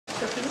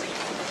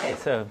Okay,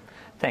 so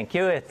thank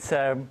you. It's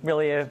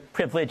really a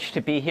privilege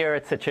to be here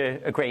at such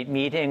a great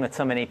meeting with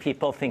so many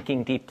people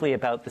thinking deeply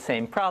about the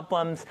same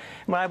problems.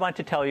 And what I want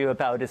to tell you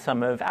about is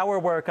some of our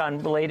work on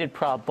related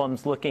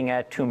problems looking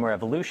at tumor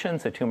evolution,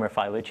 so tumor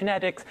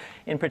phylogenetics,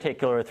 in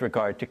particular with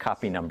regard to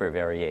copy number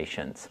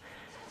variations.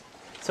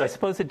 So I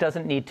suppose it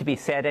doesn't need to be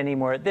said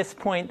anymore at this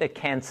point that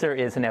cancer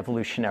is an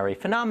evolutionary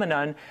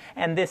phenomenon,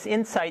 and this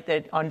insight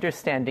that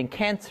understanding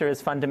cancer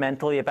is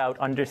fundamentally about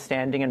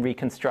understanding and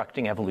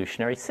reconstructing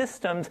evolutionary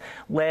systems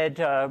led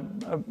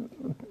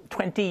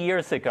 20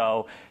 years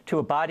ago to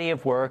a body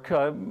of work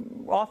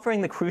offering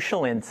the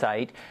crucial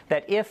insight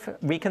that if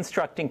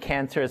reconstructing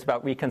cancer is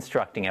about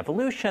reconstructing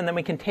evolution, then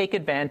we can take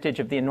advantage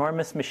of the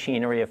enormous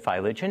machinery of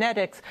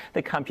phylogenetics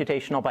that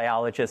computational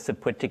biologists have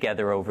put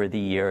together over the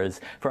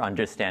years for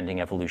understanding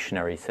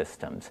evolutionary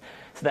systems.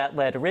 So that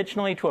led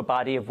originally to a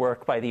body of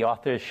work by the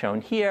authors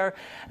shown here.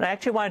 And I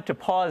actually wanted to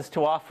pause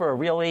to offer a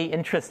really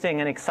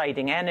interesting and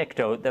exciting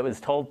anecdote that was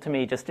told to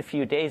me just a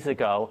few days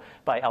ago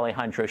by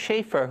Alejandro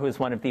Schaefer, who is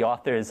one of the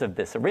authors of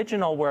this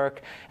original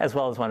work, as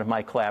well as one of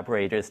my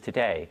collaborators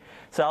today.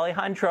 So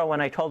Alejandro,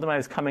 when I told him I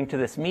was coming to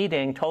this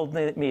meeting, told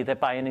me that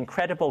by an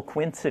incredible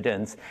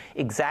coincidence,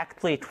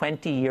 exactly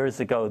 20 years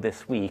ago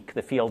this week,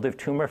 the field of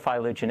tumor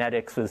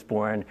phylogenetics was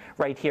born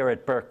right here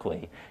at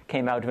Berkeley.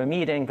 Came out of a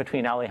meeting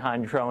between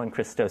Alejandro and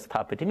Christos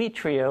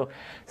Papadimitriou.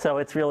 So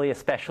it's really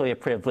especially a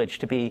privilege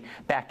to be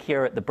back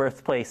here at the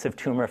birthplace of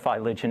tumor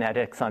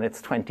phylogenetics on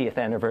its 20th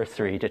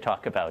anniversary to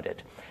talk about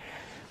it.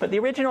 But the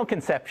original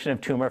conception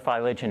of tumor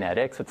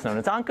phylogenetics, what's known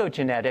as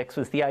oncogenetics,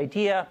 was the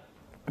idea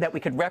that we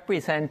could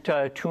represent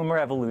tumor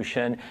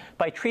evolution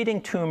by treating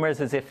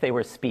tumors as if they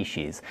were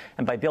species,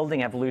 and by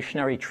building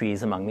evolutionary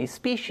trees among these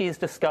species,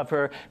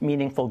 discover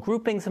meaningful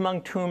groupings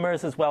among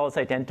tumors, as well as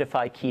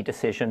identify key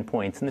decision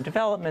points in the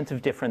development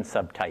of different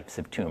subtypes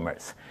of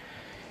tumors.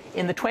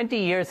 In the 20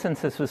 years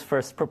since this was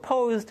first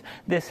proposed,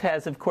 this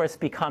has, of course,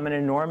 become an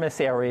enormous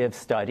area of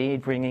study,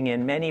 bringing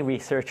in many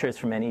researchers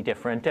from many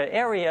different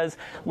areas,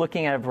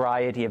 looking at a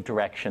variety of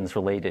directions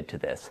related to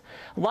this.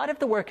 A lot of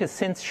the work has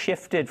since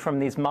shifted from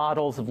these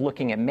models of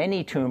looking at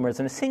many tumors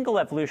in a single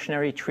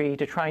evolutionary tree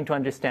to trying to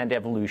understand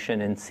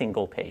evolution in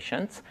single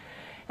patients.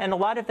 And a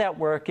lot of that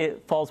work,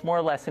 it falls more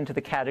or less into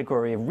the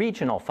category of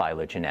regional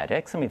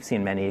phylogenetics, and we've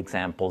seen many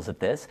examples of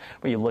this,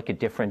 where you look at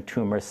different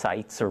tumor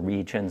sites or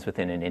regions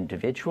within an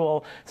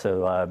individual,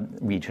 so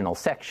regional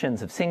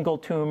sections of single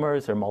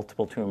tumors or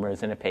multiple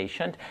tumors in a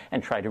patient,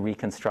 and try to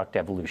reconstruct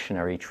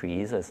evolutionary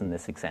trees, as in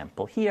this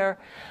example here.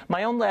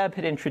 My own lab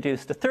had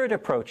introduced a third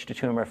approach to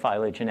tumor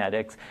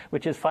phylogenetics,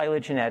 which is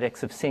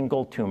phylogenetics of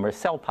single tumor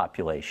cell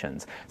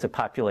populations, so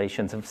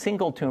populations of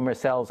single tumor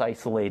cells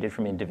isolated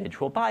from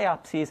individual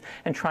biopsies,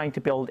 and trying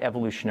to build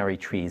evolutionary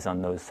trees on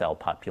those cell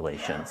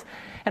populations.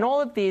 And all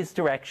of these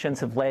directions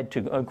have led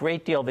to a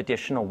great deal of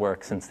additional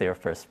work since they were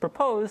first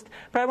proposed,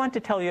 but I want to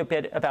tell you a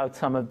bit about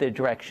some of the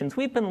directions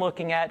we've been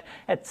looking at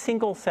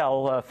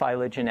single-cell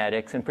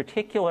phylogenetics, in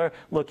particular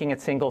looking at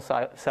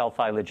single-cell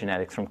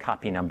phylogenetics from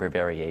copy number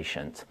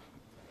variations.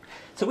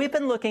 So we've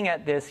been looking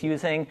at this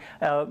using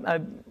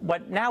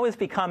what now has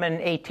become an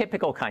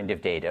atypical kind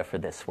of data for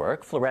this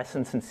work,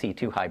 fluorescence in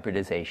situ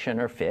hybridization,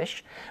 or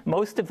FISH.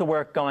 Most of the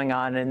work going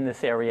on in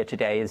this area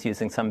today is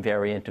using some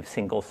variant of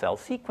single-cell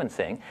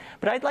sequencing.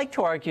 But I'd like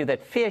to argue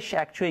that FISH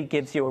actually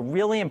gives you a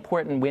really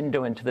important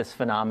window into this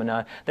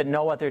phenomena that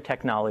no other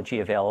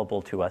technology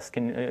available to us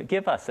can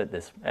give us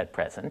at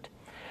present.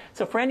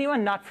 So for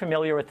anyone not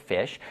familiar with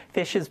FISH,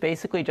 FISH is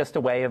basically just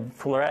a way of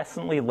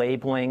fluorescently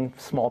labeling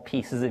small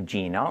pieces of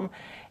genome.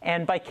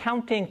 And by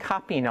counting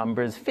copy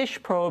numbers,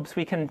 FISH probes,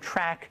 we can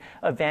track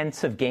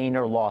events of gain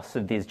or loss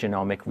of these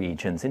genomic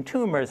regions in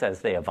tumors as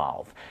they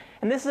evolve.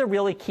 And this is a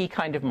really key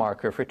kind of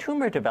marker for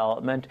tumor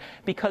development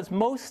because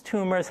most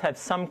tumors have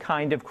some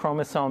kind of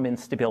chromosome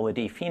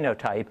instability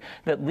phenotype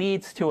that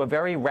leads to a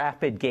very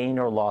rapid gain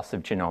or loss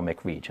of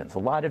genomic regions, a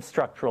lot of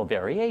structural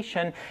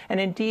variation. And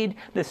indeed,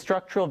 the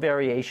structural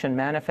variation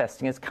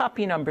manifesting as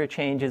copy number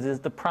changes is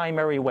the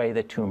primary way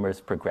that tumors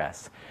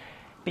progress.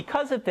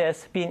 Because of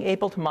this, being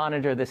able to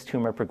monitor this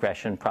tumor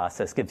progression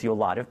process gives you a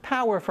lot of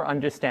power for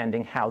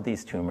understanding how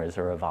these tumors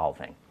are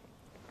evolving.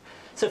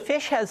 So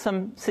FISH has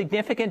some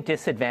significant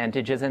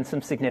disadvantages and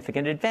some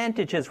significant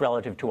advantages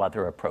relative to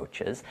other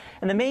approaches.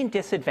 And the main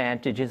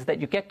disadvantage is that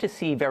you get to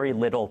see very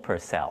little per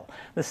cell.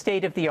 The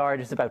state of the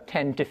art is about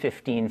 10 to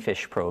 15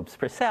 FISH probes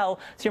per cell,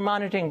 so you're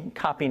monitoring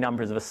copy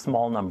numbers of a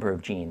small number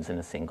of genes in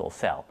a single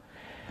cell.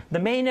 The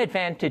main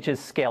advantage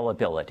is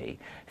scalability.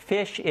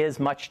 FISH is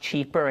much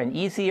cheaper and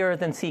easier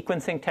than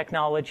sequencing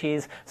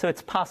technologies, so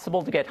it's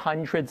possible to get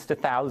hundreds to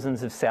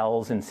thousands of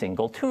cells in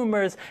single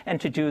tumors, and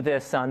to do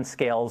this on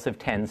scales of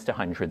tens to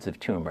hundreds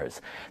of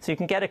tumors. So you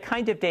can get a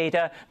kind of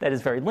data that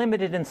is very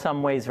limited in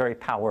some ways, very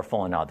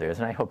powerful in others.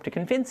 And I hope to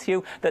convince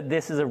you that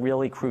this is a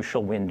really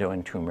crucial window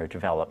in tumor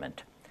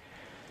development.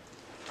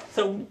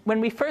 So when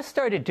we first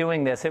started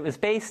doing this, it was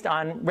based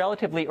on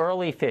relatively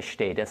early FISH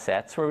data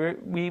sets where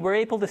we were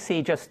able to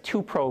see just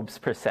 2 probes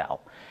per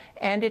cell.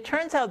 And it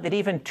turns out that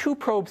even 2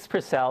 probes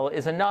per cell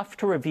is enough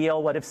to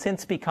reveal what have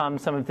since become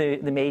some of the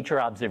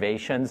major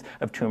observations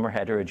of tumor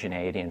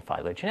heterogeneity in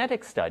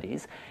phylogenetic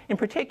studies. In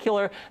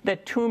particular,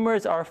 that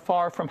tumors are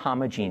far from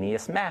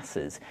homogeneous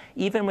masses.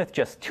 Even with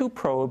just 2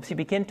 probes, you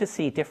begin to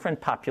see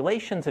different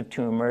populations of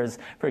tumors,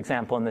 for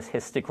example, in this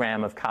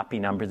histogram of copy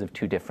numbers of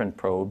 2 different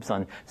probes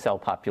on cell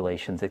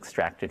populations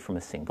extracted from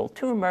a single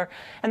tumor.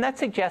 And that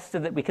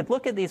suggested that we could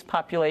look at these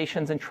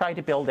populations and try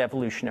to build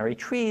evolutionary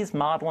trees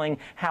modeling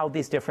how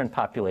these different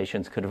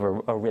populations could have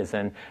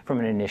arisen from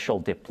an initial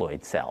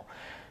diploid cell.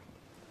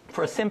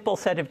 For a simple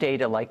set of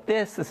data like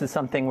this is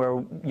something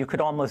where you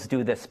could almost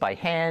do this by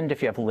hand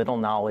if you have little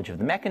knowledge of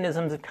the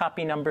mechanisms of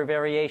copy number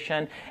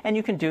variation, and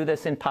you can do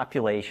this in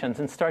populations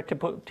and start to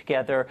put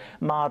together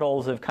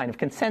models of kind of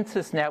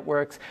consensus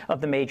networks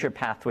of the major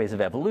pathways of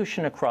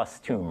evolution across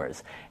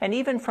tumors. And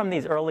even from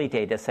these early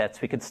data sets,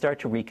 we could start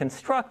to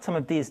reconstruct some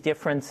of these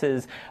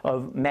differences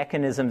of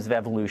mechanisms of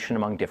evolution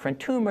among different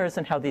tumors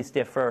and how these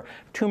differ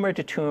tumor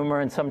to tumor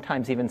and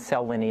sometimes even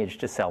cell lineage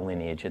to cell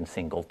lineage in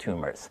single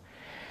tumors.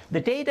 The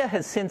data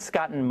has since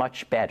gotten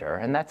much better,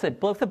 and that's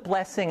both a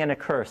blessing and a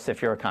curse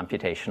if you're a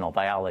computational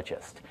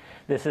biologist.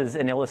 This is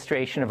an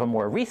illustration of a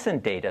more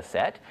recent data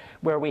set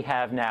where we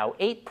have now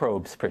 8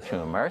 probes per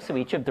tumor. So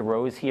each of the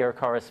rows here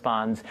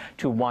corresponds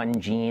to 1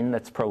 gene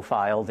that's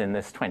profiled in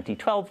this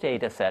 2012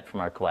 data set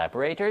from our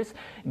collaborators.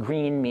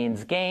 Green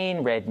means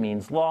gain, red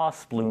means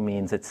loss, blue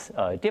means it's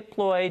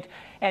diploid,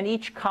 and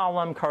each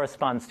column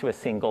corresponds to a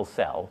single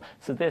cell.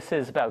 So this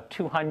is about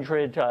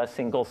 200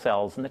 single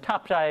cells in the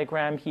top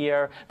diagram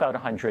here, about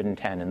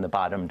 110 in the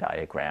bottom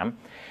diagram.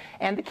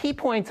 And the key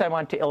points I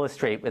want to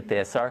illustrate with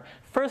this are,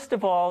 first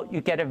of all,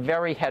 you get a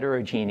very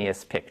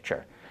heterogeneous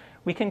picture.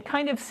 We can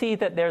kind of see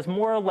that there's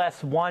more or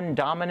less 1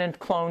 dominant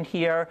clone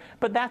here,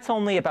 but that's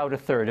only about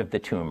 1/3 of the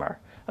tumor.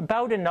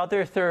 About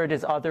another 1/3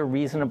 is other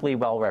reasonably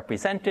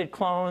well-represented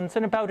clones,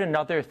 and about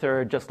another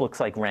 1/3 just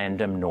looks like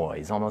random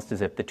noise, almost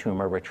as if the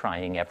tumor were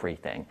trying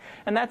everything.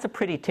 And that's a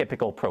pretty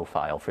typical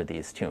profile for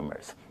these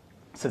tumors.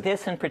 So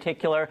this in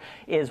particular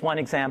is one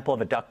example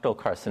of a ductal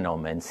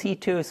carcinoma in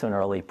situ, so an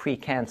early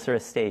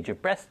precancerous stage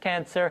of breast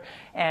cancer.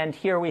 And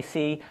here we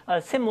see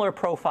a similar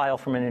profile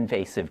from an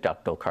invasive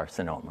ductal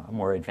carcinoma, a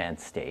more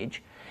advanced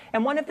stage.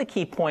 And one of the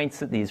key points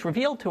that these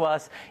reveal to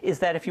us is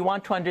that if you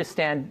want to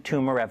understand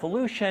tumor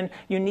evolution,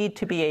 you need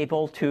to be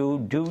able to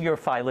do your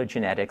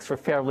phylogenetics for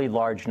fairly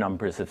large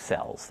numbers of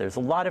cells. There's a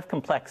lot of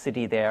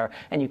complexity there,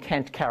 and you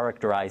can't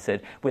characterize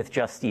it with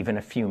just even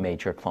a few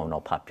major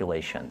clonal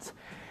populations.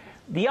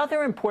 The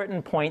other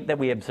important point that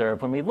we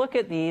observe when we look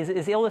at these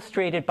is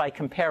illustrated by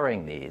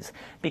comparing these.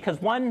 Because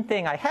one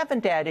thing I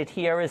haven't added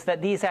here is that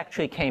these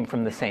actually came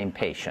from the same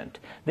patient.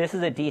 This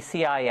is a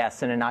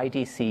DCIS and an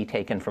IDC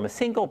taken from a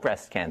single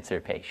breast cancer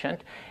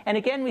patient. And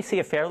again, we see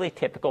a fairly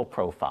typical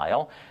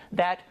profile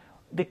that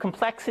the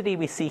complexity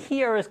we see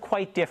here is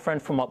quite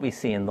different from what we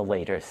see in the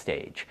later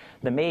stage.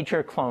 The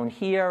major clone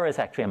here is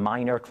actually a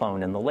minor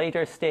clone in the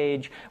later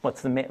stage.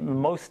 What's the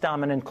most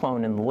dominant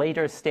clone in the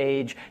later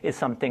stage is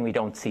something we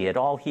don't see at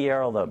all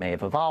here, although it may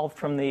have evolved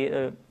from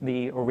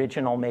the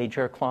original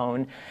major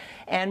clone.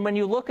 And when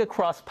you look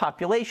across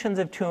populations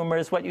of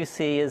tumors, what you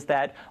see is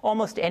that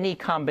almost any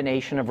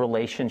combination of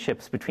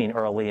relationships between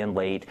early and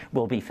late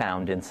will be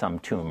found in some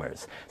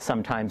tumors.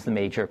 Sometimes the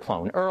major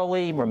clone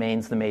early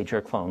remains the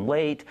major clone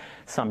late.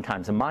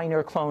 Sometimes a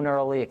minor clone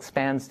early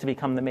expands to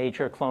become the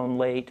major clone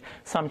late.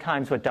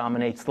 Sometimes what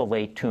dominates the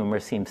late tumor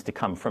seems to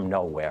come from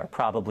nowhere,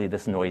 probably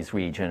this noise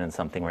region and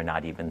something we're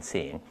not even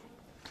seeing.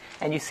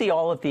 And you see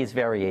all of these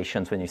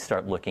variations when you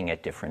start looking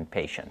at different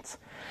patients.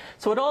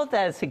 So what all of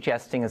that is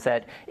suggesting is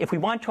that if we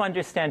want to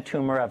understand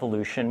tumor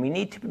evolution, we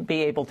need to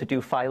be able to do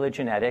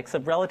phylogenetics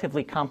of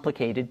relatively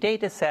complicated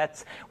data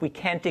sets. We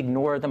can't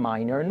ignore the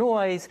minor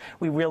noise.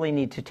 We really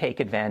need to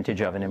take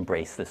advantage of and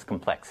embrace this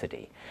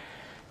complexity.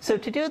 So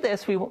to do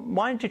this, we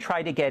wanted to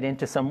try to get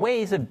into some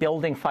ways of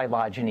building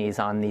phylogenies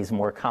on these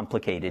more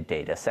complicated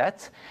data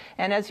sets.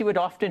 And as you would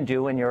often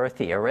do when you're a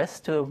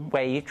theorist, the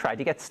way you try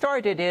to get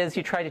started is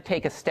you try to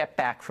take a step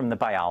back from the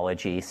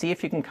biology, see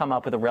if you can come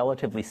up with a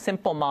relatively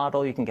simple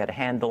model you can get a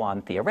handle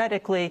on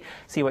theoretically,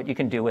 see what you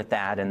can do with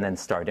that, and then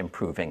start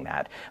improving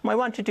that. And what I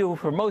want to do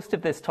for most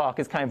of this talk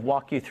is kind of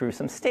walk you through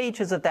some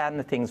stages of that and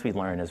the things we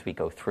learn as we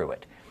go through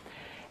it.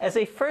 As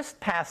a first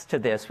pass to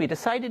this, we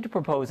decided to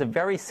propose a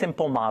very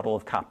simple model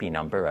of copy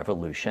number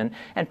evolution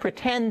and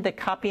pretend that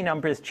copy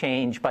numbers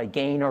change by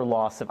gain or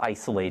loss of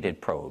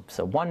isolated probes.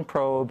 So one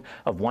probe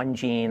of one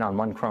gene on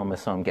one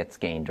chromosome gets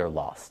gained or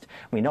lost.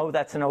 We know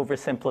that's an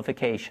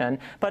oversimplification,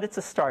 but it's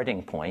a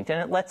starting point,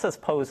 and it lets us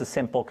pose a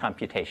simple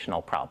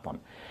computational problem.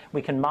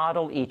 We can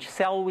model each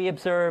cell we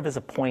observe as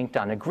a point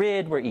on a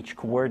grid where each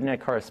coordinate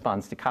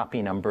corresponds to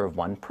copy number of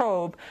one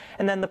probe,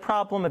 and then the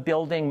problem of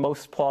building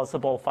most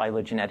plausible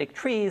phylogenetic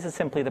trees is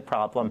simply the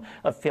problem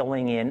of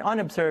filling in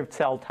unobserved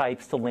cell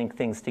types to link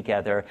things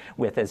together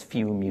with as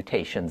few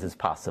mutations as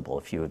possible,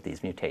 a few of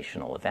these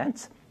mutational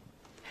events.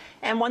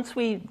 And once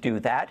we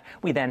do that,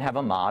 we then have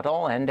a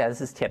model, and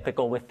as is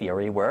typical with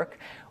theory work,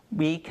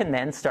 we can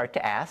then start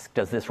to ask,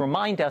 does this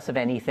remind us of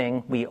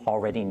anything we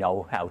already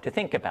know how to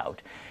think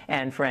about?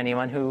 And for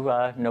anyone who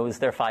knows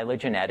their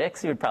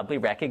phylogenetics, you would probably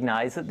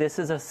recognize that this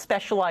is a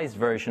specialized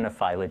version of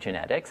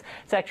phylogenetics.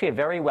 It's actually a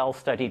very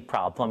well-studied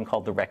problem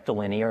called the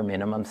rectilinear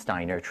minimum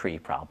Steiner tree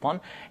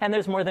problem. And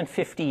there's more than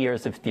 50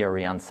 years of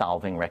theory on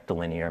solving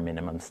rectilinear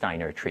minimum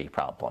Steiner tree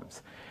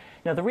problems.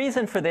 Now, the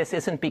reason for this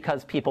isn't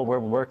because people were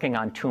working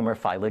on tumor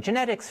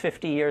phylogenetics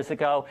 50 years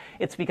ago.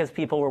 It's because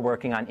people were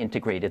working on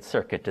integrated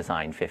circuit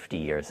design 50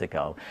 years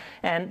ago.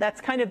 And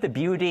that's kind of the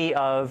beauty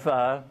of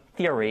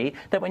theory,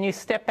 that when you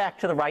step back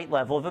to the right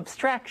level of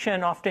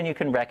abstraction, often you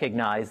can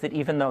recognize that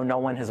even though no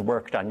one has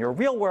worked on your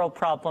real-world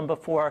problem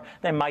before,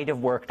 they might have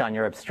worked on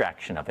your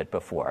abstraction of it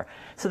before.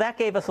 So that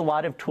gave us a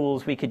lot of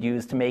tools we could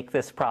use to make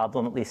this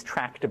problem at least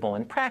tractable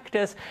in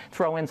practice,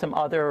 throw in some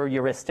other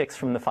heuristics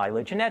from the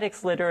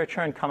phylogenetics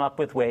literature, and come up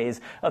with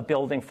ways of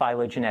building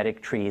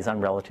phylogenetic trees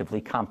on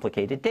relatively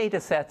complicated data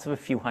sets of a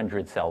few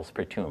hundred cells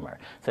per tumor,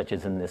 such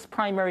as in this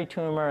primary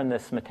tumor and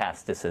this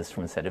metastasis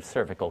from a set of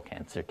cervical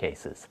cancer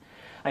cases.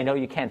 I know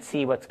you can't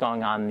see what's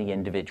going on in the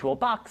individual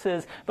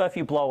boxes, but if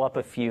you blow up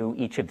a few,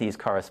 each of these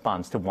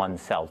corresponds to one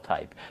cell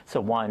type,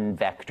 so one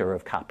vector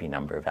of copy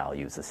number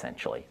values,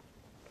 essentially.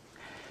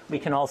 We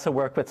can also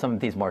work with some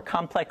of these more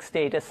complex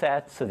data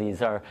sets. So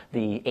these are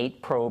the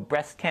 8-probe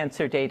breast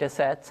cancer data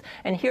sets.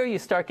 And here you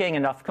start getting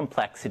enough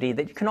complexity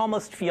that you can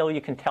almost feel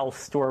you can tell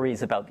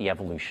stories about the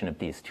evolution of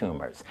these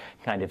tumors.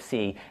 You kind of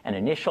see an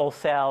initial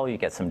cell, you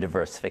get some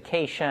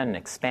diversification,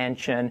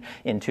 expansion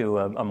into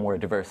a more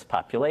diverse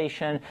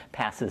population,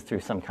 passes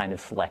through some kind of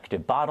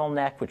selective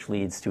bottleneck, which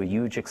leads to a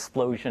huge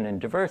explosion in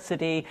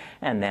diversity.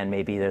 And then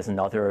maybe there's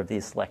another of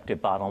these selective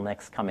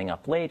bottlenecks coming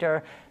up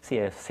later. See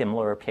a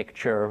similar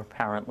picture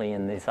apparently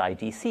in this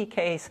IDC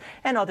case,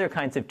 and other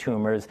kinds of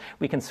tumors,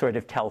 we can sort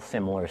of tell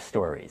similar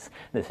stories.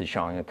 This is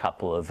showing a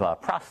couple of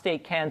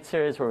prostate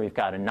cancers where we've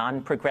got a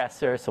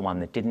non-progressor, so one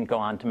that didn't go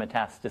on to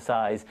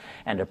metastasize,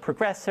 and a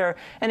progressor.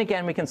 And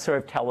again, we can sort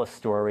of tell a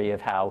story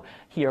of how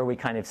here we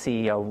kind of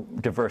see a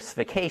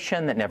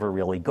diversification that never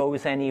really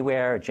goes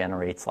anywhere,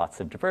 generates lots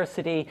of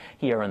diversity.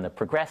 Here in the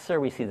progressor,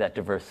 we see that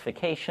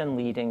diversification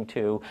leading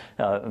to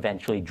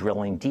eventually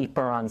drilling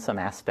deeper on some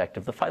aspect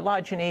of the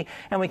phylogeny,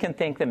 and we can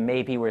think that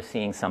maybe we're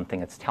seeing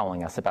something that's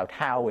telling us about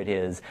how it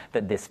is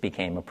that this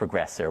became a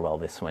progressor while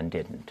this one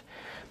didn't.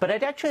 But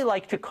I'd actually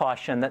like to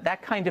caution that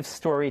that kind of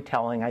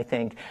storytelling, I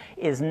think,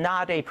 is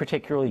not a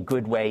particularly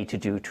good way to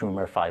do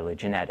tumor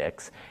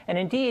phylogenetics. And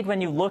indeed, when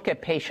you look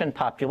at patient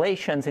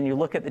populations and you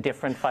look at the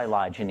different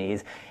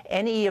phylogenies,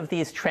 any of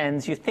these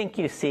trends you think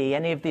you see,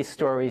 any of these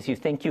stories you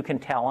think you can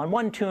tell on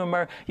one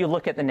tumor, you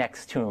look at the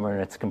next tumor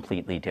and it's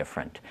completely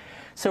different.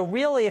 So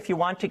really, if you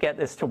want to get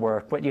this to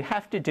work, what you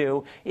have to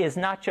do is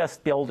not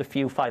just build a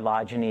few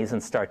phylogenies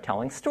and start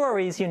telling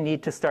stories. You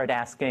need to start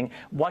asking,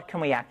 what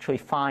can we actually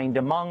find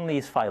among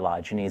these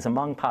phylogenies,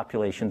 among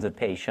populations of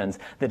patients,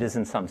 that is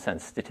in some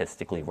sense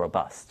statistically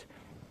robust?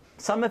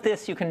 Some of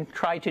this you can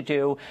try to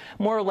do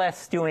more or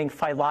less doing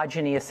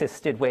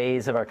phylogeny-assisted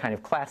ways of our kind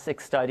of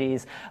classic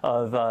studies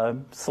of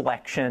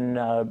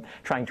selection,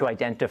 trying to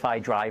identify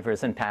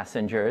drivers and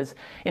passengers.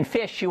 In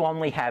fish, you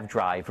only have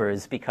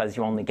drivers because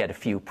you only get a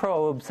few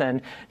probes,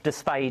 and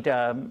despite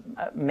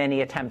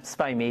many attempts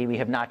by me, we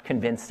have not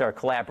convinced our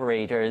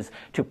collaborators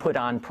to put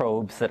on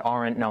probes that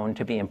aren't known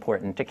to be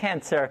important to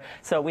cancer,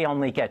 so we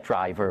only get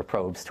driver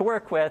probes to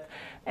work with.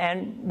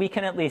 And we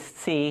can at least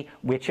see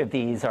which of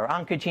these are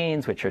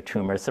oncogenes, which are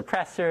tumor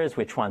suppressors,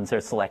 which ones are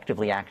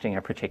selectively acting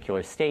at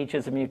particular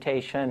stages of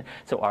mutation.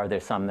 So are there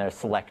some that are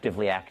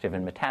selectively active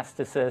in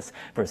metastasis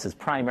versus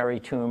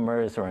primary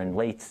tumors, or in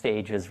late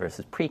stages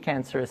versus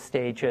precancerous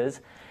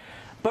stages?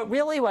 But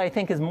really what I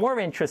think is more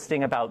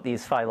interesting about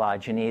these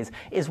phylogenies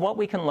is what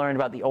we can learn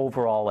about the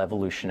overall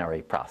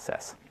evolutionary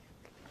process.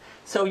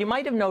 So you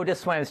might have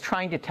noticed when I was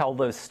trying to tell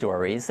those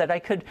stories that I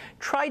could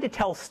try to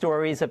tell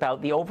stories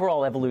about the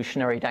overall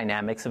evolutionary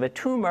dynamics of a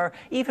tumor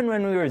even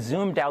when we were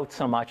zoomed out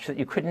so much that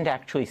you couldn't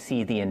actually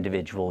see the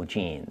individual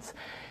genes.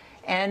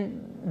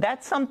 And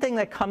that's something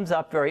that comes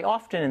up very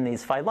often in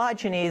these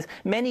phylogenies.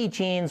 Many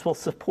genes will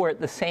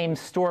support the same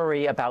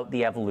story about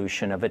the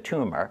evolution of a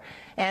tumor.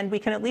 And we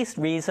can at least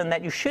reason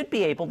that you should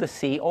be able to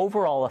see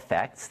overall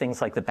effects,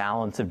 things like the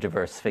balance of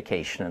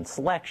diversification and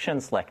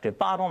selection, selective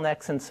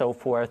bottlenecks, and so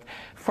forth,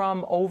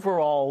 from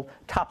overall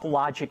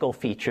topological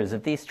features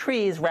of these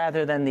trees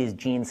rather than these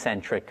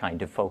gene-centric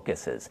kind of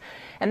focuses.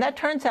 And that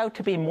turns out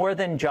to be more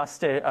than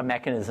just a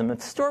mechanism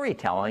of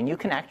storytelling. You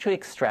can actually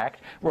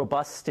extract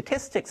robust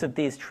statistics of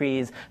these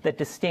trees that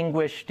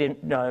distinguish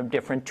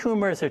different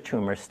tumors or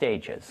tumor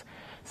stages.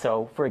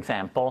 So, for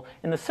example,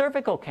 in the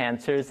cervical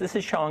cancers, this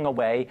is showing a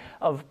way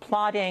of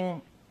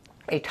plotting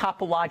a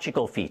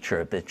topological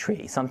feature of the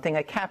tree, something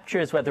that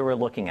captures whether we're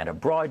looking at a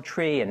broad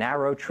tree, a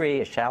narrow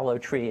tree, a shallow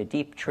tree, a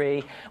deep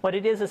tree. What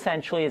it is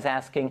essentially is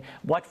asking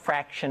what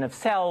fraction of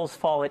cells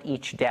fall at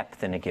each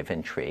depth in a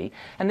given tree.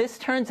 And this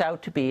turns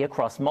out to be,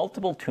 across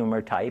multiple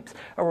tumor types,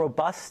 a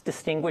robust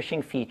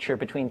distinguishing feature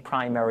between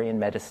primary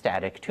and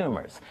metastatic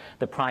tumors.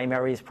 The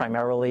primaries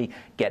primarily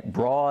get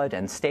broad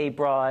and stay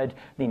broad.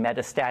 The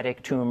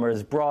metastatic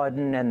tumors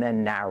broaden and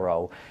then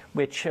narrow,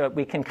 which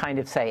we can kind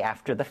of say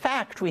after the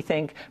fact, we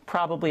think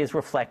probably is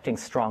reflecting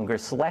stronger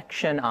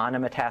selection on a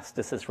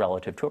metastasis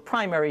relative to a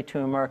primary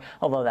tumor,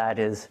 although that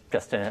is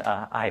just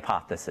a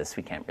hypothesis.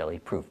 We can't really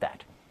prove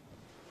that.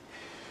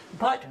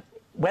 But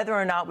whether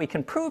or not we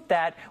can prove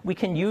that, we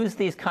can use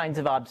these kinds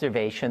of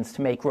observations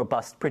to make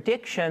robust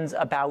predictions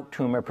about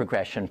tumor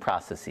progression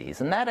processes.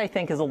 And that, I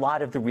think, is a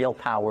lot of the real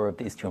power of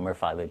these tumor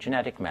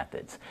phylogenetic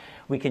methods.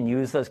 We can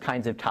use those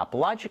kinds of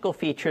topological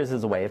features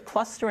as a way of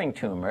clustering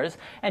tumors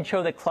and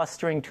show that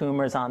clustering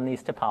tumors on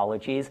these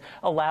topologies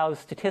allows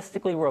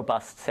statistically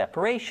robust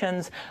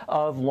separations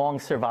of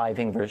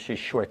long-surviving versus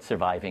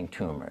short-surviving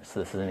tumors. So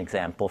this is an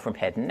example from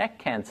head and neck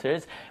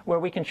cancers where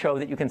we can show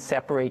that you can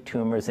separate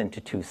tumors into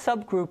two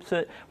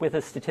subgroups with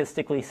a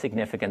statistically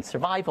significant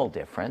survival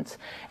difference.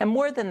 And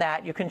more than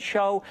that, you can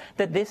show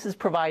that this is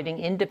providing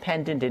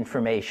independent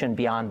information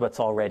beyond what's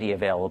already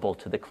available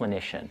to the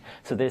clinician.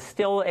 So there's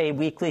still a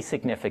weakly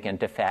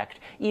significant effect,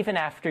 even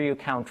after you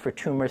account for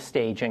tumor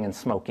staging and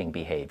smoking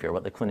behavior,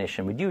 what the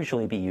clinician would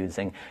usually be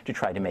using to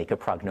try to make a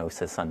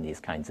prognosis on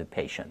these kinds of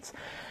patients.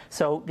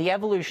 So the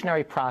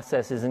evolutionary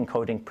process is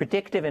encoding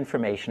predictive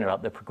information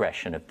about the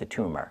progression of the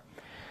tumor.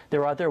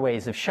 There are other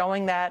ways of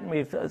showing that, and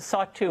we've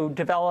sought to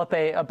develop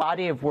a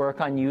body of work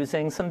on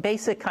using some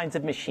basic kinds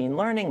of machine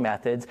learning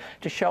methods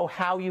to show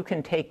how you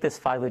can take this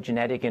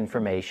phylogenetic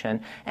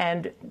information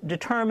and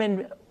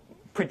determine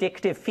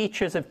predictive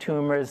features of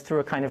tumors through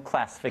a kind of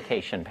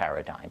classification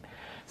paradigm.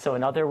 So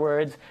in other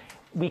words,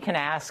 we can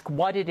ask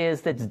what it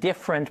is that's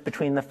different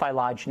between the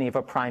phylogeny of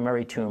a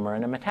primary tumor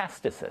and a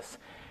metastasis.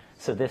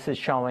 So this is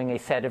showing a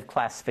set of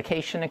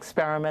classification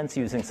experiments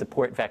using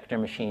support vector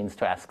machines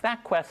to ask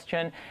that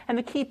question. And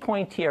the key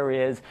point here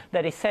is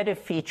that a set of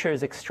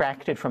features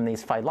extracted from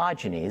these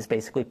phylogenies,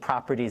 basically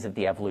properties of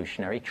the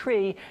evolutionary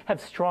tree, have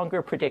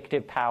stronger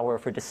predictive power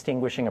for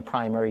distinguishing a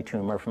primary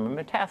tumor from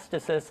a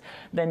metastasis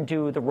than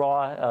do the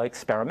raw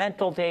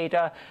experimental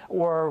data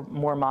or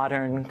more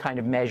modern kind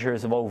of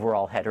measures of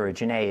overall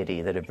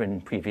heterogeneity that have been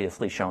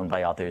previously shown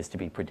by others to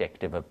be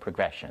predictive of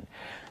progression.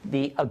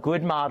 A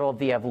good model of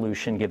the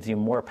evolution gives you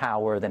more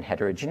power than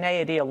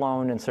heterogeneity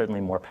alone, and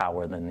certainly more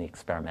power than the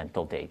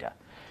experimental data.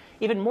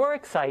 Even more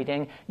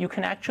exciting, you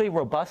can actually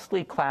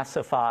robustly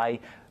classify,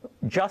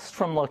 just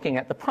from looking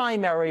at the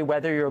primary,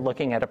 whether you're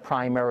looking at a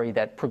primary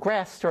that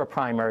progressed or a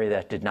primary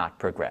that did not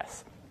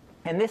progress.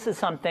 And this is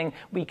something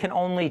we can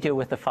only do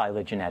with the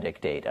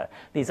phylogenetic data.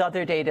 These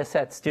other data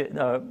sets,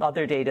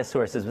 other data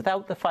sources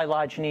without the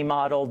phylogeny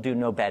model do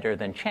no better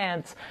than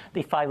chance.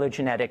 The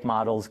phylogenetic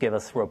models give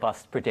us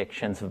robust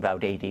predictions of about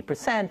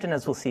 80%, and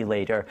as we'll see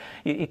later,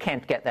 you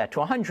can't get that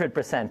to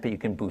 100%, but you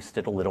can boost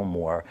it a little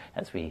more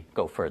as we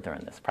go further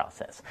in this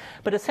process.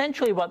 But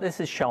essentially what this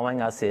is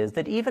showing us is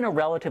that even a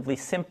relatively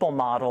simple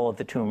model of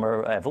the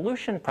tumor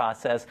evolution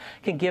process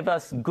can give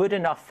us good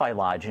enough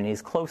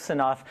phylogenies, close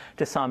enough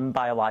to some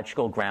biological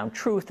ground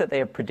truth that they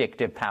have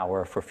predictive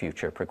power for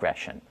future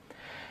progression.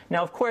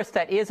 Now, of course,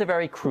 that is a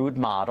very crude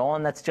model,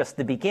 and that's just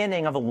the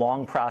beginning of a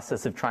long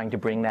process of trying to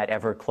bring that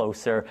ever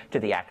closer to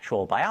the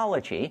actual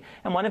biology.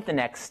 And one of the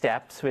next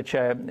steps, which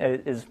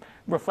is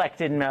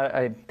reflected in,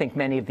 I think,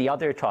 many of the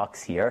other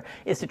talks here,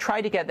 is to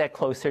try to get that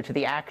closer to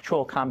the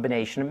actual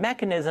combination of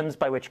mechanisms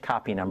by which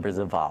copy numbers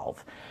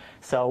evolve.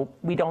 So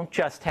we don't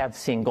just have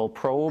single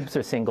probes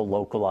or single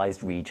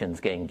localized regions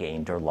getting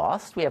gained or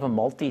lost. We have a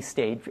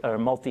multi-stage or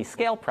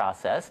multi-scale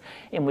process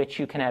in which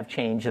you can have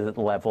changes at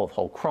the level of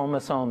whole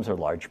chromosomes or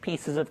large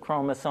pieces of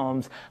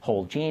chromosomes,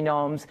 whole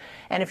genomes.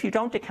 And if you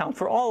don't account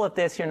for all of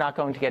this, you're not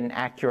going to get an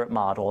accurate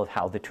model of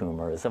how the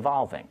tumor is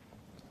evolving.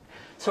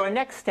 So our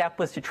next step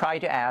was to try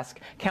to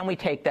ask, can we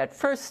take that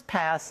first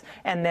pass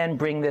and then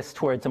bring this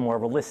towards a more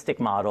realistic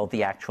model of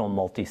the actual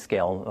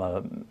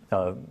multi-scale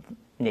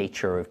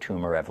nature of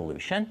tumor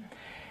evolution.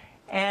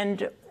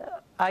 And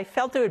I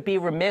felt it would be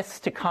remiss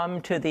to come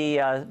to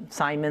the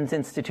Simons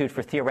Institute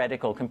for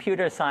Theoretical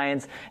Computer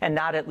Science and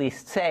not at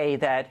least say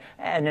that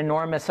an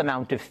enormous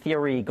amount of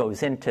theory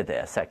goes into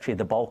this. Actually,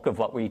 the bulk of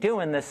what we do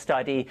in this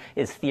study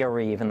is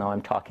theory, even though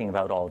I'm talking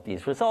about all of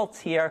these results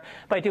here.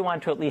 But I do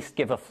want to at least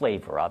give a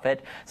flavor of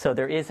it. So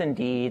there is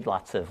indeed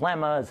lots of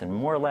lemmas and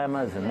more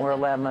lemmas and more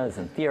lemmas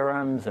and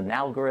theorems and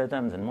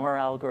algorithms and more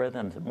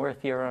algorithms and more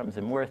theorems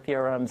and more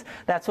theorems.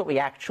 That's what we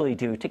actually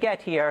do to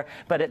get here.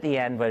 But at the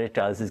end, what it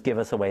does is give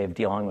us a way of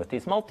dealing dealing with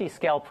these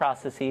multi-scale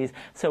processes,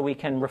 so we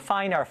can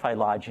refine our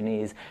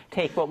phylogenies,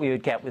 take what we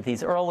would get with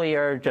these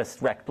earlier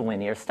just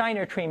rectilinear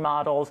Steiner tree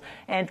models,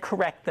 and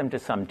correct them to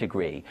some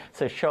degree.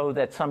 So show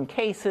that some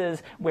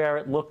cases where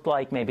it looked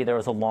like maybe there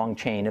was a long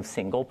chain of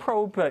single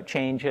probe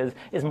changes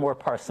is more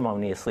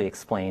parsimoniously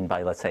explained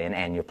by, let's say, an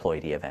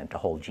aneuploidy event, a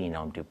whole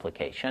genome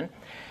duplication.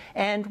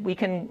 And we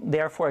can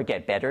therefore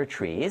get better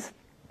trees.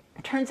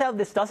 It turns out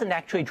this doesn't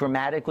actually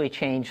dramatically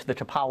change the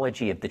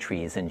topology of the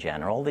trees in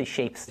general. The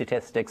shape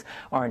statistics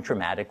aren't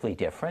dramatically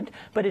different,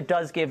 but it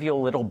does give you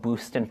a little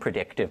boost in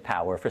predictive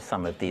power for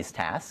some of these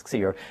tasks. So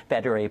you're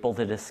better able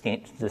to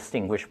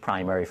distinguish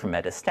primary from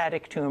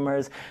metastatic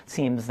tumors. It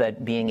seems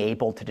that being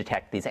able to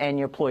detect these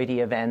aneuploidy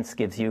events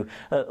gives you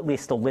at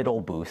least a little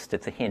boost.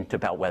 It's a hint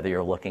about whether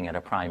you're looking at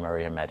a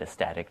primary or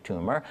metastatic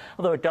tumor,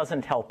 although it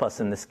doesn't help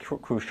us in this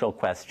crucial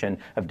question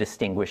of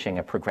distinguishing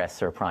a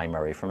progressor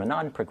primary from a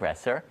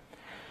non-progressor.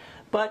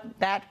 But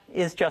that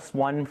is just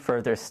one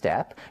further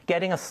step.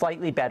 Getting a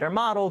slightly better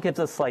model gives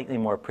us slightly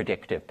more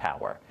predictive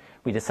power.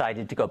 We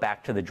decided to go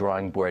back to the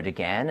drawing board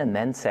again and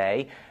then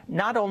say,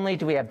 not only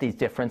do we have these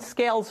different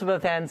scales of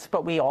events,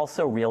 but we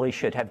also really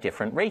should have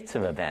different rates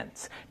of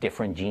events.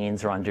 Different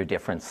genes are under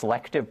different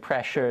selective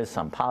pressures,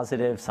 some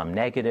positive, some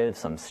negative,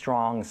 some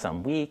strong,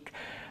 some weak.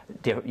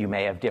 You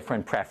may have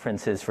different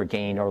preferences for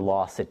gain or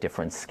loss at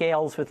different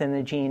scales within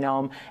the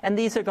genome, and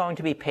these are going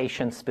to be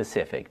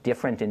patient-specific.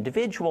 Different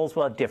individuals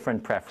will have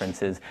different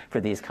preferences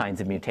for these kinds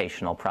of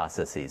mutational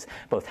processes,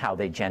 both how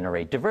they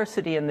generate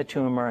diversity in the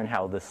tumor and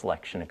how the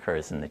selection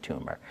occurs in the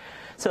tumor.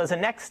 So as a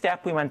next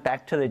step, we went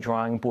back to the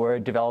drawing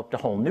board, developed a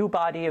whole new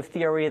body of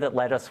theory that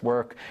let us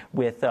work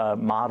with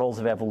models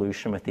of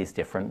evolution with these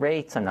different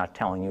rates. I'm not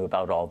telling you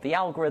about all the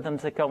algorithms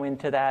that go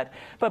into that,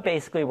 but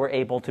basically we're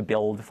able to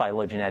build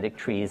phylogenetic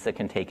trees that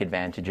can take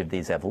advantage of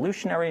these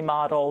evolutionary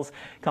models,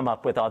 come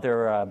up with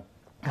other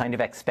kind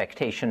of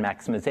expectation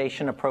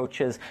maximization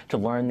approaches to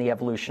learn the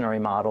evolutionary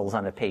models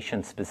on a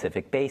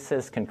patient-specific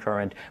basis,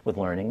 concurrent with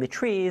learning the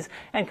trees,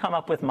 and come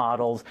up with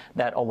models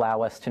that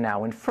allow us to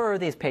now infer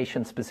these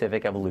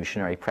patient-specific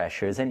evolutionary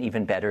pressures and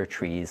even better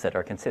trees that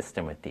are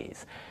consistent with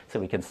these. So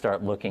we can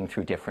start looking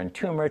through different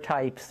tumor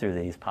types, through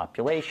these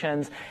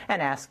populations,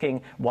 and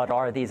asking what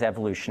are these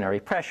evolutionary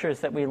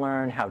pressures that we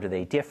learn, how do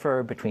they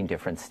differ between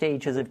different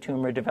stages of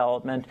tumor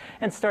development,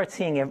 and start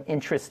seeing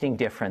interesting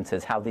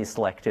differences, how these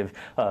selective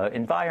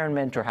environment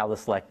or how the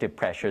selective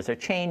pressures are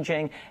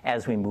changing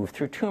as we move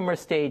through tumor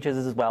stages,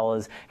 as well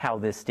as how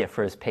this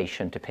differs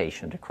patient to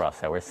patient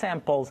across our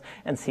samples,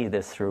 and see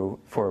this through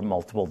for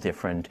multiple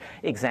different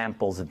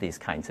examples of these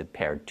kinds of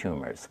paired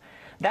tumors.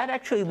 That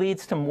actually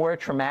leads to more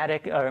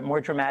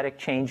dramatic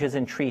changes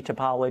in tree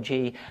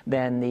topology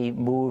than the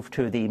move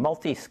to the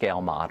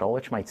multi-scale model,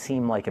 which might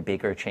seem like a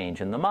bigger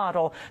change in the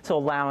model. So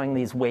allowing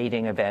these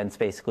weighting events,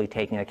 basically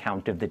taking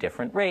account of the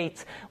different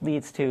rates,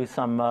 leads to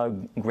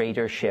some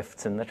greater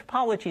shifts in the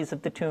topologies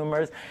of the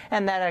tumors,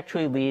 and that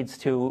actually leads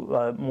to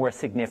a more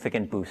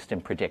significant boost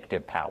in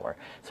predictive power.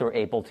 So we're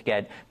able to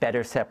get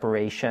better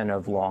separation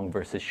of long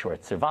versus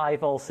short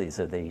survival. So these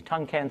are the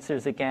tongue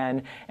cancers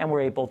again, and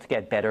we're able to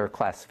get better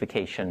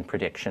classification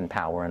prediction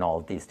power in all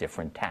of these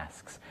different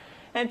tasks.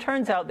 And it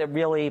turns out that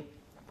really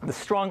the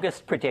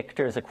strongest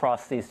predictors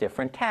across these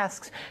different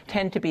tasks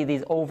tend to be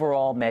these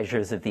overall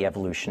measures of the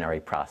evolutionary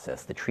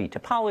process. The tree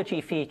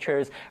topology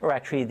features, or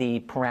actually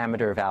the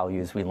parameter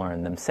values we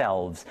learn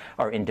themselves,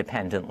 are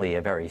independently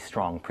a very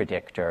strong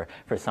predictor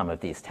for some of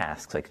these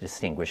tasks, like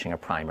distinguishing a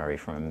primary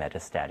from a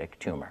metastatic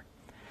tumor.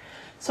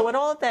 So what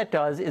all of that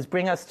does is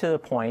bring us to the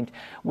point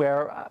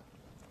where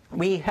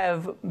we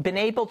have been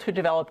able to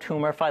develop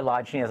tumor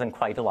phylogenies in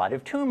quite a lot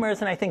of tumors,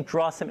 and I think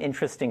draw some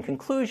interesting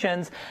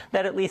conclusions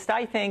that at least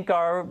I think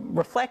are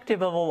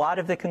reflective of a lot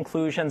of the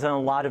conclusions and a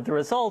lot of the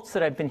results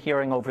that I've been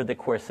hearing over the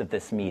course of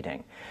this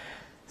meeting.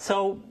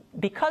 So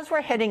because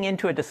we're heading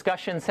into a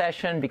discussion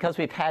session, because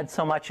we've had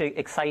so much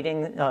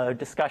exciting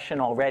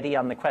discussion already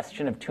on the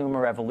question of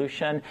tumor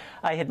evolution,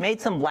 I had made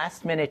some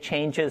last-minute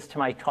changes to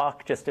my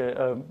talk just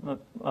a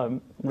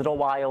little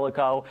while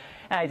ago,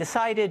 and I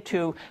decided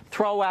to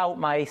throw out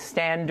my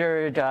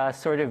standard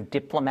sort of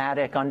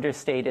diplomatic,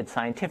 understated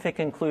scientific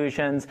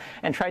conclusions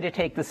and try to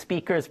take the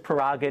speaker's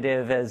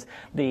prerogative as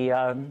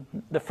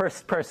the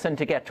first person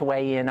to get to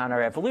weigh in on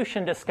our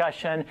evolution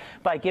discussion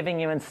by giving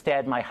you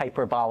instead my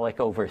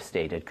hyperbolic,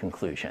 overstated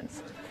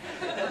conclusions.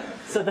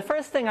 So the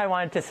first thing I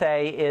wanted to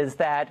say is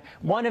that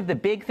one of the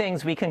big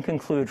things we can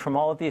conclude from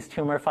all of these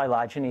tumor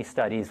phylogeny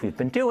studies we've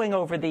been doing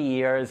over the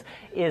years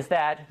is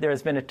that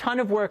there's been a ton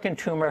of work in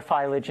tumor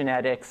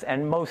phylogenetics,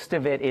 and most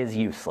of it is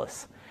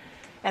useless.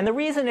 And the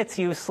reason it's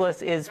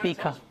useless is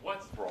because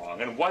what's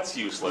wrong and what's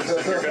useless,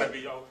 and you're going to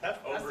be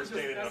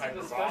overstated and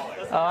hyperbolic.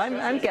 Oh,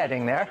 I'm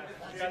getting there.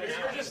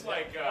 You're just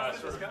like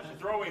sort of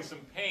throwing some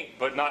paint,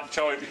 but not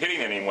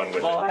hitting anyone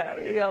with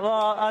it.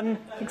 Well, I'm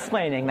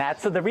explaining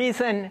that. So the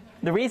reason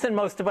The reason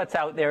most of what's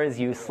out there is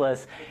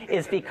useless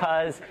is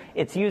because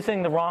it's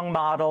using the wrong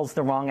models,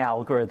 the wrong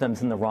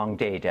algorithms, and the wrong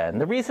data. And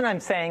the reason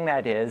I'm saying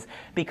that is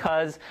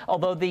because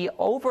although the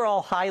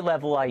overall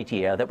high-level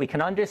idea that we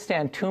can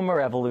understand tumor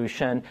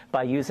evolution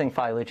by using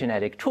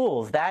phylogenetic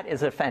tools, that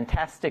is a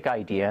fantastic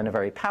idea and a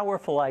very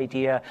powerful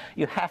idea,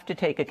 you have to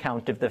take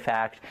account of the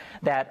fact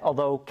that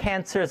although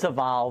cancers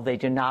evolve, they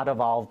do not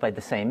evolve by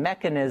the same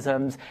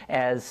mechanisms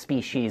as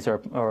species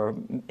or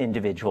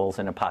individuals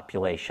in a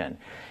population.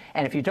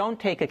 And if you don't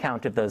take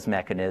account of those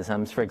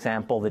mechanisms, for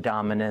example, the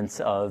dominance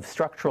of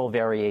structural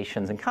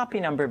variations and copy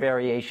number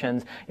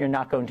variations, you're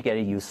not going to get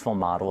a useful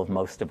model of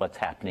most of what's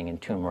happening in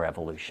tumor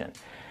evolution.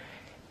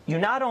 You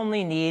not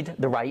only need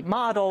the right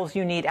models,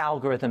 you need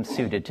algorithms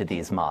suited to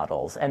these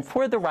models. And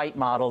for the right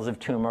models of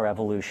tumor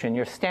evolution,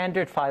 your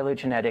standard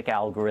phylogenetic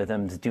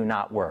algorithms do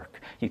not work.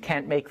 You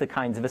can't make the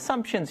kinds of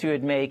assumptions you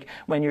would make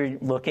when you're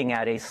looking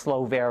at a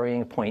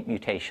slow-varying point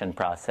mutation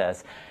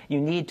process. You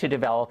need to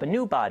develop a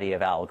new body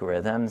of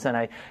algorithms. And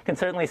I can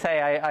certainly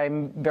say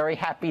I'm very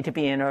happy to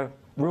be in a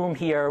room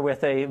here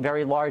with a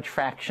very large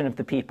fraction of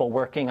the people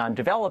working on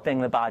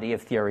developing the body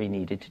of theory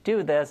needed to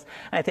do this.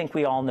 I think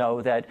we all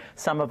know that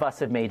some of us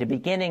have made a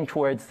beginning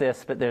towards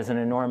this, but there's an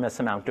enormous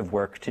amount of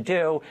work to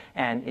do,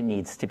 and it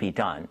needs to be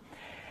done.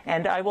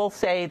 And I will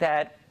say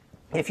that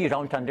if you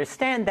don't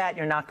understand that,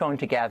 you're not going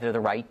to gather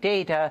the right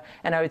data.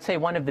 And I would say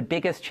one of the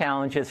biggest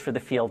challenges for the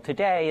field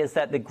today is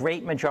that the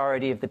great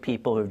majority of the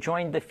people who have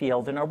joined the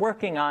field and are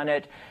working on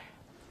it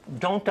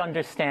don't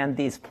understand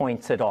these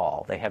points at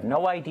all. They have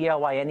no idea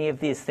why any of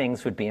these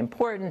things would be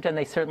important, and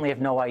they certainly have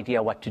no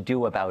idea what to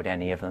do about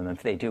any of them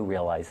if they do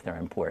realize they're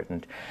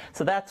important.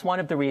 So that's one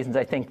of the reasons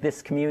I think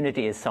this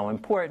community is so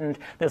important.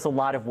 There's a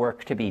lot of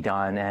work to be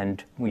done,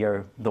 and we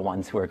are the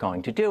ones who are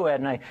going to do it.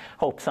 And I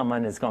hope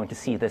someone is going to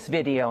see this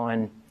video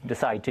and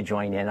decide to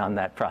join in on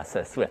that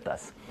process with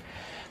us.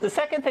 The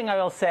second thing I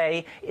will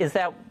say is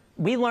that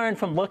we learned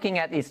from looking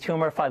at these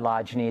tumor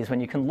phylogenies, when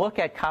you can look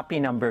at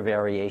copy number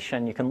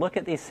variation, you can look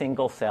at these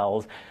single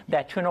cells,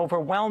 that to an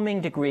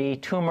overwhelming degree,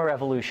 tumor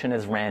evolution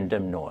is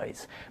random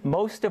noise.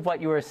 Most of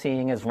what you are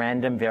seeing is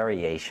random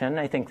variation.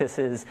 I think this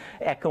is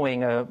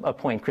echoing a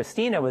point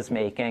Christina was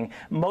making.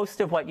 Most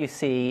of what you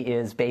see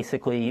is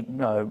basically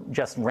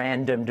just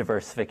random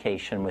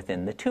diversification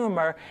within the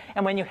tumor.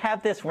 And when you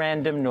have this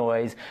random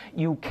noise,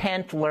 you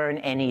can't learn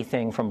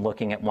anything from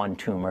looking at one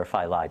tumor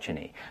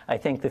phylogeny. I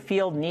think the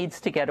field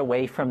needs to get away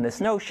from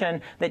this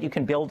notion that you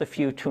can build a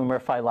few tumor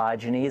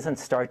phylogenies and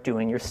start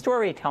doing your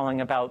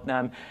storytelling about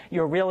them.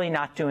 You're really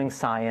not doing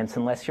science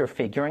unless you're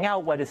figuring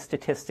out what is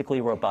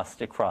statistically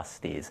robust across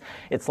these.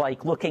 It's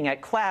like looking at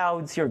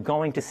clouds. You're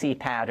going to see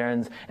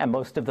patterns, and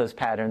most of those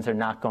patterns are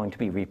not going to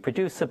be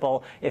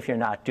reproducible if you're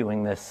not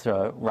doing this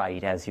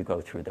right as you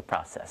go through the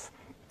process.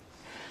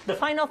 The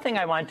final thing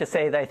I want to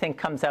say that I think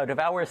comes out of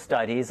our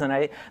studies, and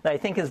that I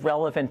think is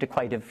relevant to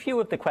quite a few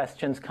of the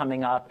questions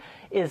coming up,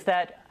 is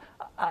that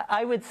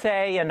I would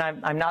say, and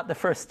I'm not the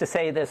first to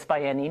say this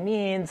by any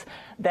means,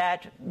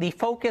 that the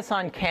focus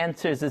on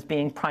cancers as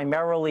being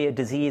primarily a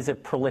disease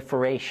of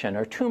proliferation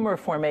or tumor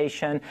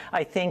formation,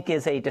 I think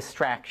is a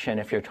distraction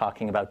if you're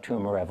talking about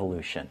tumor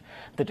evolution.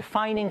 The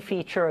defining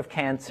feature of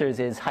cancers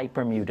is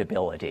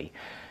hypermutability.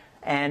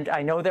 And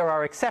I know there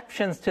are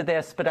exceptions to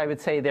this, but I would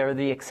say they're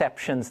the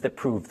exceptions that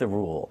prove the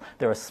rule.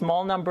 There are a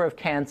small number of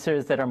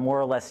cancers that are more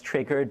or less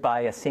triggered by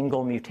a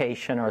single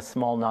mutation, or a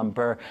small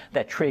number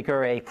that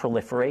trigger a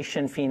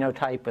proliferation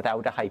phenotype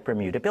without a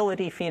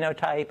hypermutability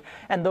phenotype,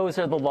 and those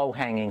are the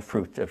low-hanging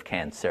fruit of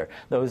cancer.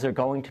 Those are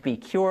going to be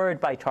cured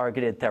by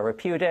targeted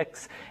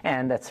therapeutics,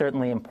 and that's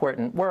certainly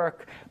important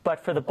work.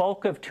 But for the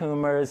bulk of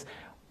tumors,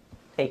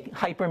 a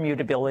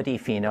hypermutability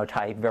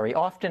phenotype, very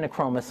often a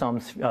chromosome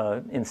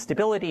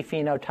instability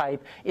phenotype,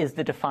 is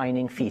the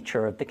defining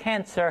feature of the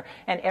cancer,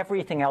 and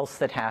everything else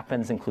that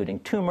happens,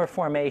 including tumor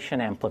formation,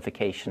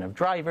 amplification of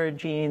driver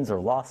genes or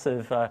loss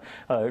of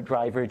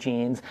driver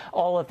genes,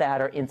 all of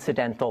that are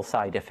incidental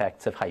side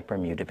effects of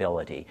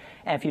hypermutability.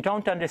 And if you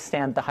don't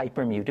understand the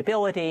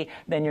hypermutability,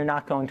 then you're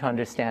not going to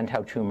understand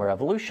how tumor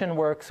evolution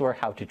works or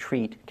how to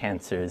treat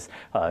cancers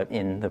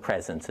in the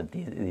presence of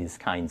these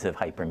kinds of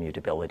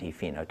hypermutability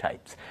phenotypes.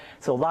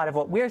 So a lot of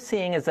what we're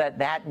seeing is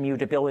that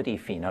mutability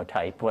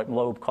phenotype, what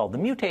Loeb called the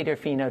mutator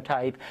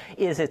phenotype,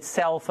 is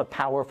itself a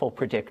powerful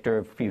predictor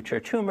of future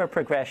tumor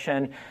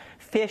progression.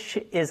 FISH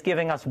is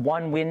giving us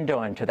one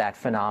window into that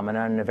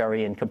phenomenon, a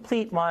very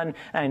incomplete one.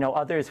 And I know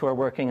others who are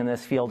working in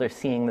this field are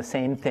seeing the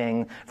same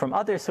thing from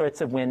other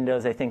sorts of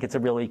windows. I think it's a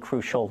really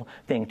crucial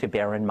thing to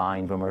bear in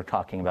mind when we're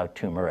talking about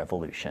tumor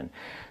evolution.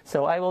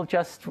 So I will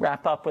just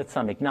wrap up with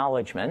some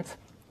acknowledgments.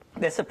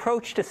 This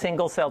approach to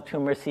single-cell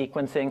tumor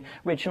sequencing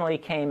originally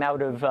came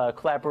out of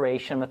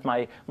collaboration with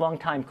my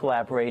longtime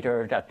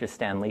collaborator, Dr.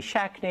 Stanley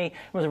Shackney,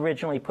 and was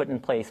originally put in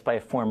place by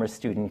a former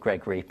student,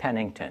 Gregory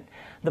Pennington.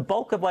 The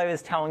bulk of what I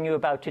was telling you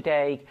about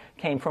today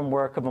came from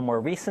work of a more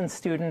recent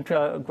student,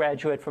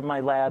 graduate from my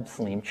lab,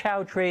 Salim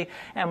Chowdhury,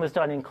 and was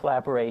done in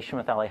collaboration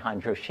with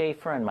Alejandro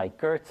Schaefer and Mike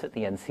Gertz at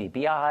the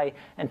NCBI,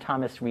 and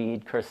Thomas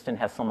Reed, Kirsten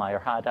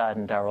Hesselmeyer-Haddad,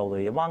 and Darrell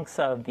Liawangsa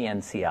of the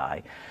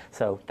NCI.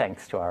 So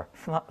thanks to our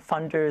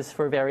funders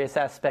for various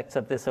aspects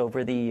of this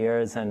over the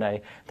years, and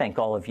I thank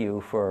all of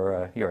you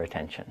for your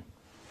attention.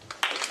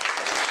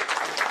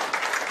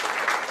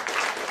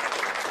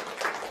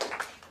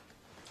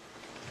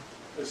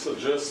 I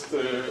suggest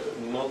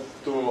not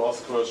to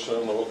ask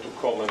questions or to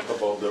comment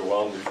about the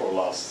one before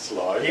last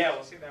slide. Yeah,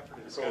 we'll see that for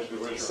the discussion. So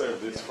we will save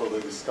this for the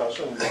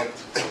discussion, but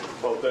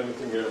about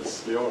anything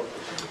else, Bjorn?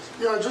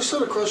 Yeah, I just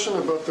had a question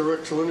about the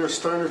rectilinear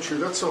Steiner tree.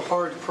 That's a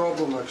hard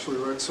problem, actually,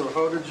 right? So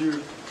how did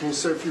you, can you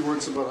say a few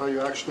words about how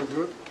you actually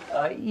do it?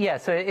 Yeah,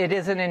 so it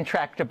is an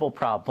intractable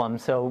problem,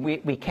 so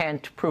we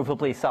can't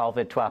provably solve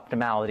it to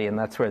optimality, and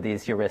that's where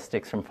these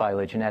heuristics from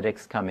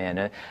phylogenetics come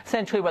in.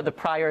 Essentially, what the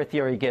prior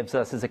theory gives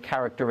us is a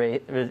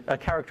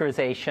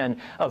characterization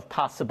of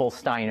possible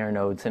Steiner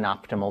nodes in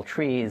optimal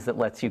trees that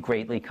lets you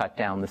greatly cut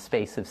down the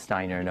space of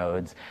Steiner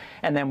nodes.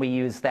 And then we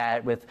use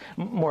that with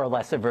more or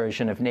less a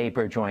version of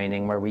neighbor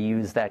joining, where we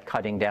use that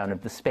cutting down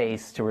of the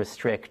space to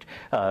restrict,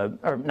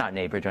 or not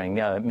neighbor joining,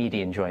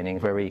 median joining,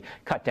 where we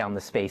cut down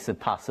the space of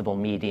possible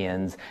medians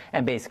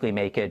and basically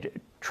make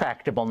it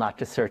tractable not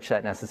to search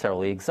that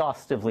necessarily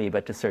exhaustively,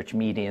 but to search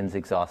medians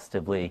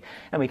exhaustively.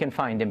 And we can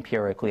find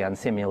empirically on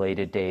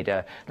simulated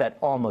data that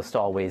almost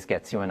always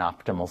gets you an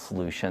optimal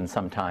solution,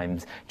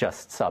 sometimes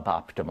just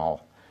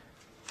suboptimal.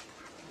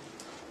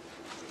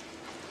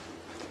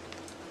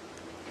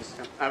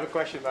 I have a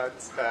question about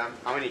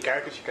how many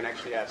characters you can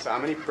actually have. So how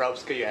many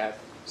probes can you have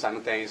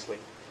simultaneously?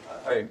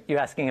 Are you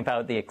asking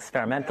about the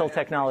experimental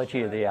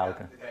technology or the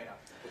algorithm?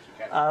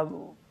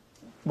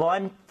 Well,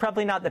 I'm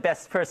probably not the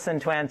best person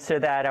to answer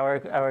that.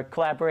 Our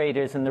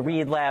collaborators in the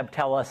Reed lab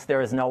tell us there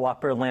is no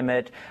upper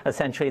limit.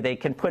 Essentially, they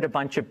can put a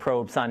bunch of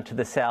probes onto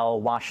the cell,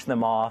 wash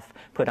them off,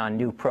 put on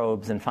new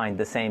probes, and find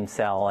the same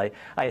cell.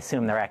 I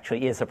assume there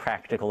actually is a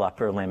practical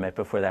upper limit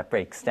before that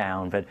breaks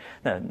down, but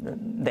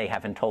they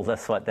haven't told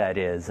us what that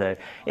is.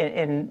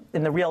 In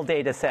the real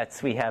data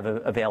sets we have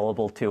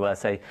available to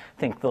us, I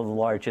think the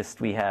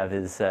largest we have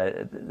is,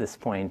 at this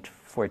point,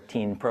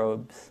 14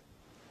 probes.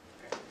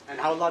 And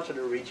how large are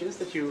the regions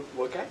that you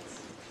look at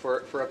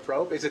for a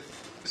probe? Is it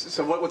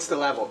so? What's the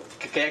level?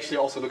 Can you actually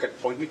also look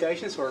at point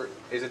mutations, or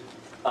is it?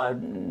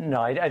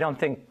 No, I don't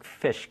think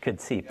fish could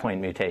see point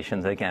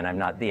mutations. Again, I'm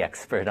not the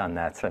expert on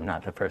that, so I'm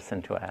not the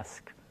person to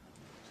ask.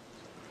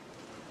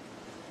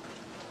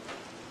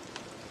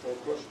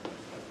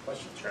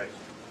 Question, Trey.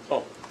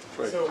 Oh,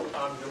 Trey. So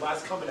your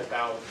last comment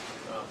about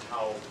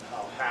how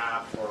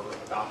half or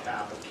about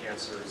half of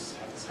cancers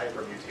have this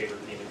hypermutator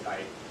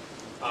phenotype.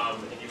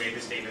 And you made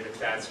the statement that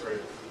that sort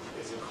of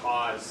is a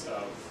cause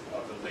of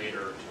the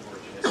later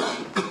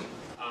tumorigenicity.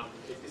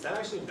 Is that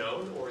actually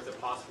known, or is it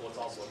possible it's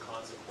also a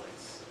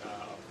consequence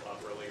of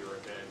earlier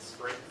events?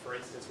 For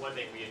instance, one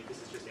thing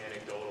this is just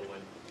anecdotal,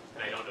 and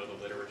I don't know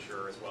the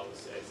literature as well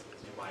as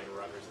you might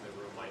or others in the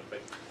room might,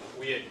 but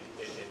we had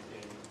in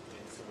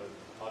some of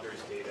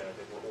others' data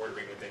that we're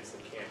ordering events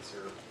in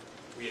cancer,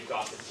 we had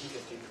thought that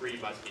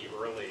P53 must be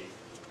early.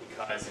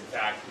 Because, in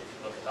fact, if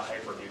you look at the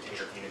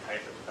hypermutator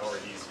phenotype or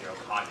these,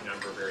 copy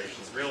number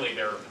variations, really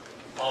they're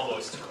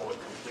almost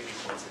completely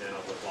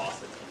coincidental with loss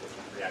of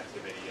P53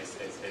 activity, as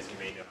you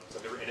may know. So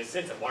they're, in a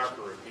sense, a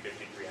marker of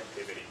P53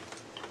 activity,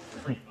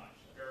 pretty much.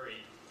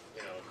 Very,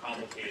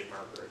 complicated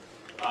marker.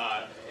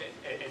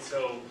 And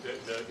so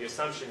the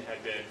assumption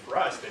had been for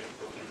us that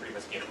P53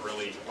 must be an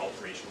early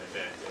alteration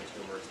event in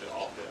tumors.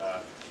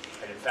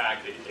 And in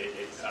fact,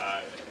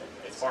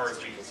 as far as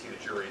we can see, the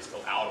jury is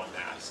still out on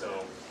that.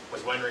 So I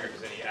was wondering if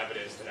there's any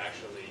evidence that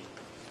actually,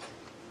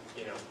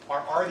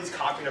 are these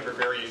copy number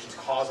variations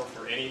causal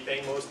for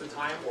anything most of the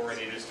time, or are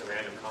they just a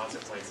random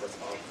consequence of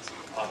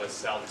a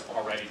cell that's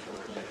already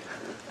tumorigenic?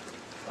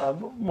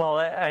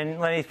 Well, and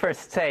let me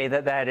first say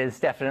that is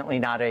definitely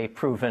not a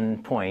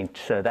proven point.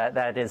 So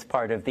that is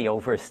part of the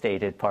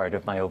overstated part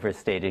of my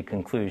overstated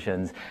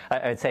conclusions.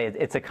 I'd say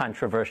it's a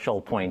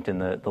controversial point in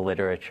the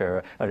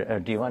literature.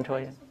 Do you want to?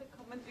 Comment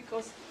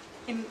because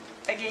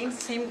again,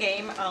 same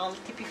game on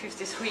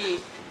TP53.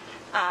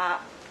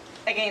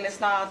 Again, it's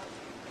not.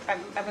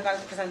 I'm going to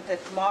present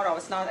it tomorrow.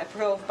 It's not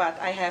approved, but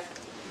I have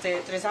the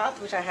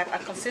results which I have are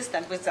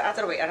consistent with the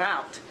other way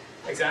around.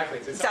 Exactly.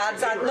 As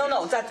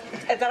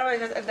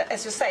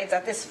you say,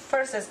 that this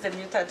first is the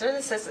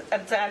mutagenesis,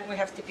 and then we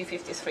have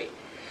TP53.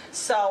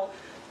 So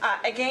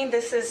again,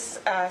 this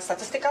is a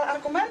statistical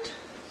argument,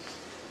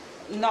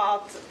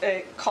 not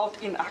called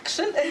in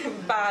action,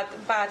 but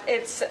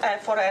it's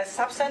for a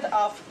subset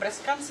of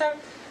breast cancer,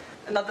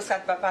 not the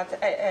set, but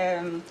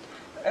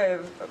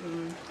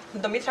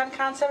endometrial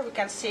cancer. We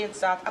can see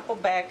that upper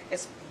back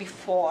is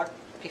before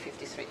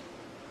P53.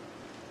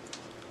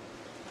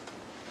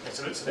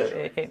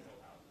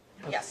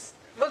 Yes.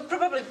 Well,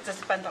 probably it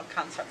depends on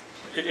cancer.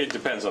 It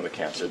depends on the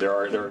cancer.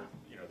 The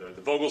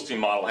Vogelstein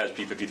model has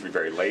p53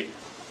 very late.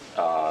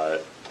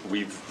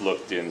 We've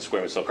looked in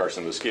squamous cell carcinoma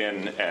of the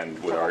skin, and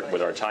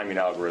with our timing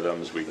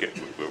algorithms, we get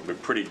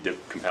pretty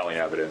compelling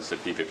evidence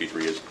that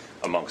p53 is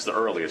amongst the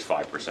earliest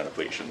 5% of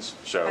lesions.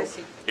 So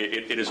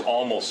it is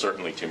almost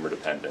certainly tumor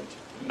dependent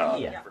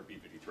for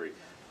p53,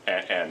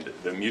 and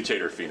the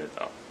mutator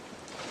phenotype.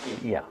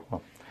 Yeah,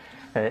 well,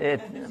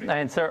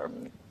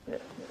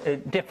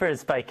 it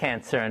differs by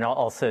cancer, and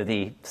also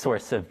the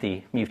source of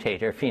the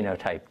mutator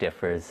phenotype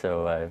differs.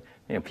 So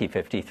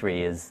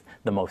p53 is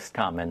the most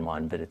common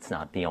one, but it's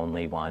not the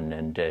only one.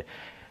 And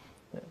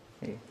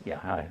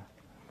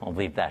I'll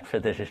leave that for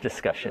the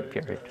discussion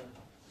period.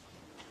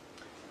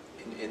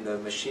 In the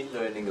machine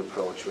learning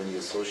approach, when you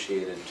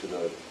associate it to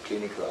the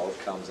clinical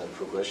outcomes and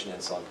progression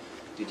and so on,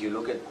 did you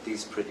look at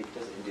these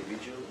predictors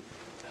individually?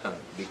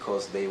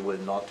 Because they will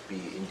not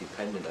be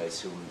independent, I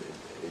assume.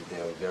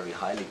 They're very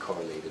highly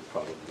correlated,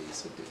 probably.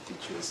 So did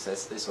you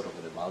assess this sort of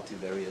in a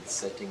multivariate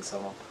setting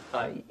somehow?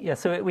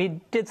 So we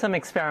did some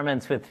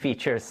experiments with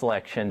feature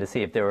selection to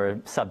see if there were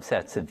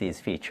subsets of these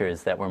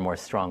features that were more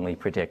strongly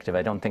predictive.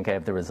 I don't think I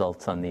have the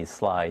results on these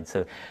slides.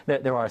 So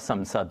there are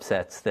some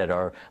subsets that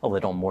are a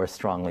little more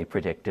strongly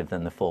predictive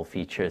than the full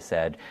feature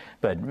set.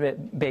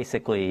 But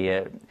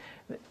basically,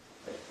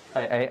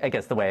 I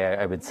guess the way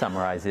I would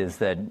summarize is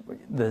that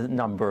the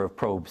number of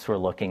probes we're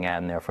looking at,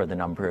 and therefore the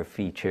number of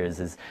features,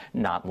 is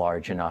not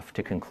large enough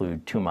to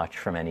conclude too much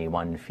from any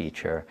one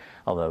feature.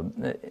 Although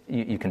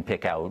you can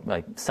pick out,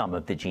 like, some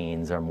of the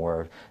genes are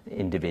more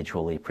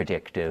individually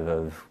predictive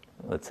of,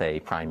 let's say,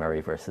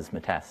 primary versus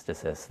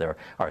metastasis. There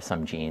are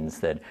some genes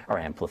that are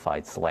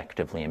amplified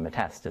selectively in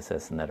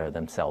metastasis and that are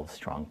themselves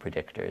strong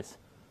predictors.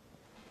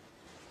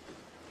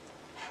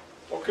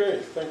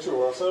 Okay, thank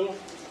you, Russell.